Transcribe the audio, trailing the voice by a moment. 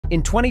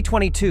In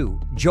 2022,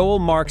 Joel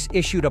Marks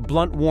issued a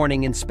blunt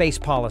warning in space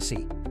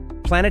policy.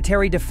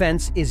 Planetary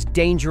defense is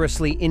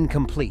dangerously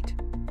incomplete.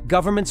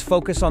 Governments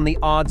focus on the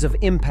odds of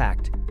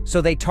impact, so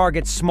they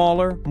target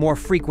smaller, more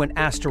frequent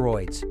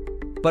asteroids.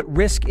 But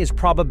risk is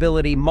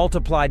probability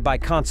multiplied by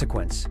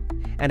consequence.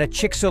 And a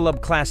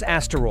Chicxulub-class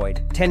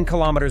asteroid, 10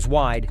 kilometers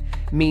wide,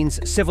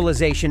 means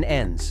civilization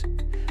ends.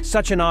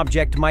 Such an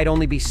object might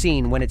only be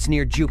seen when it's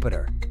near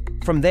Jupiter.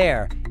 From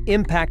there,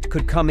 impact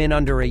could come in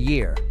under a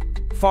year.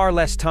 Far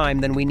less time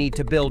than we need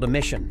to build a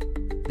mission.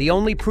 The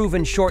only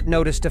proven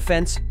short-notice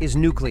defense is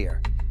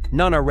nuclear.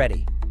 None are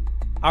ready.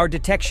 Our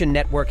detection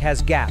network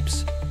has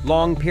gaps.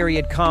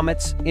 Long-period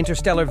comets,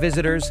 interstellar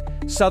visitors,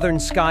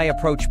 southern sky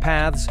approach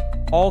paths,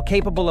 all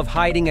capable of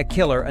hiding a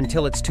killer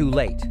until it's too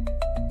late.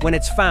 When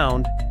it's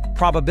found,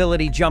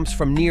 probability jumps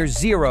from near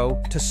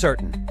zero to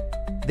certain.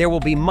 There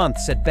will be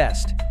months at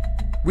best.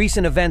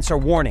 Recent events are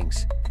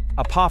warnings.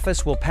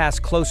 Apophis will pass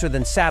closer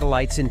than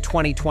satellites in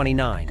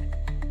 2029.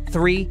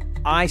 3.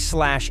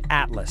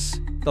 I/Atlas,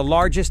 the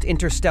largest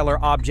interstellar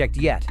object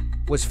yet,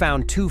 was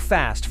found too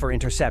fast for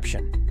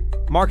interception.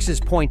 Marx's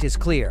point is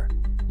clear.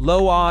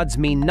 Low odds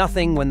mean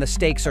nothing when the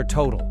stakes are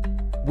total.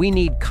 We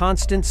need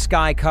constant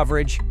sky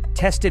coverage,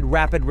 tested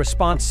rapid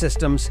response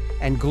systems,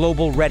 and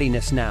global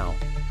readiness now.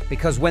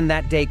 Because when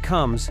that day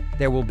comes,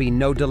 there will be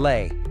no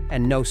delay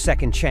and no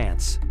second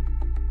chance.